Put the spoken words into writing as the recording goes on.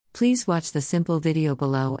Please watch the simple video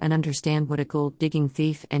below and understand what a gold-digging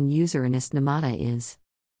thief and user Annest Namata is.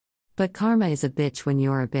 But karma is a bitch when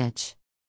you're a bitch.